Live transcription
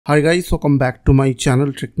Hi guys, welcome back to my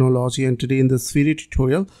channel Technology, and today in this video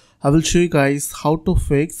tutorial I will show you guys how to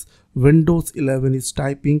fix Windows 11 is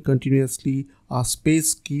typing continuously a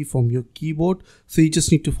space key from your keyboard. So you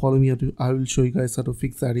just need to follow me. I will show you guys how to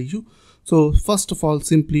fix that issue. So first of all,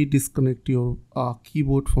 simply disconnect your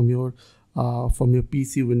keyboard from your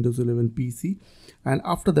PC, Windows 11 PC, and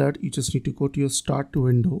after that you just need to go to your start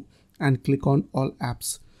window and click on all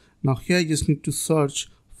apps. Now here you just need to search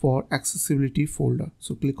for accessibility folder,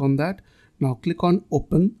 so click on that. Now click on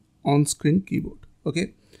open on screen keyboard.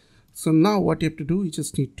 Okay, so now what you have to do, you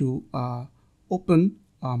just need to open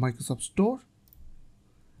Microsoft Store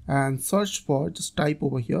and search for, just type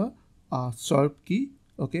over here sharp key,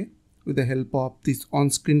 okay, with the help of this on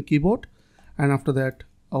screen keyboard, and after that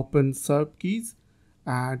open sharp keys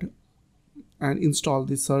and install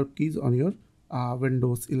the sharp keys on your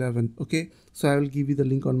Windows 11. Okay, so I will give you the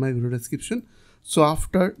link on my video description. So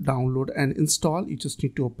after download and install, you just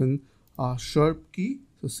need to open sharp key.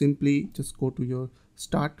 So simply just go to your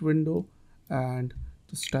start window and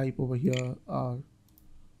just type over here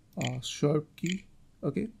sharp key.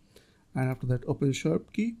 Okay, and after that open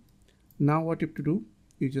sharp key. Now what you have to do,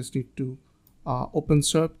 you just need to open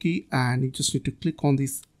sharp key and you just need to click on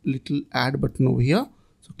this little add button over here.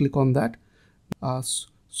 So click on that.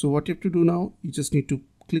 So what you have to do now, you just need to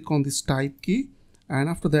click on this type key, and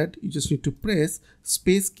after that you just need to press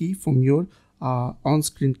space key from your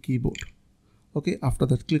on-screen keyboard. Okay, after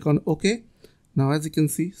that click on OK. Now as you can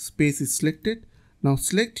see, space is selected. Now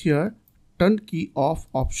select here turn key off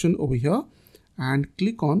option over here and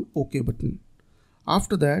click on OK button.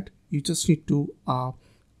 After that you just need to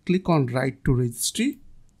click on write to registry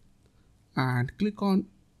and click on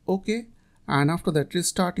OK, and after that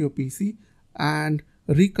restart your PC and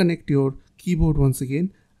reconnect your keyboard once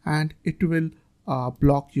again, and it will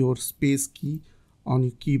block your space key on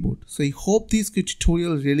your keyboard. So I hope this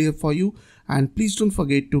tutorial really help for you, and please don't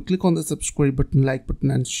forget to click on the subscribe button, like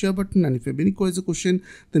button and share button, and if you have any question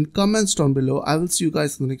then comments down below. I will see you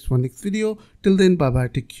guys in the next video. Till then, bye bye,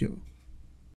 take care.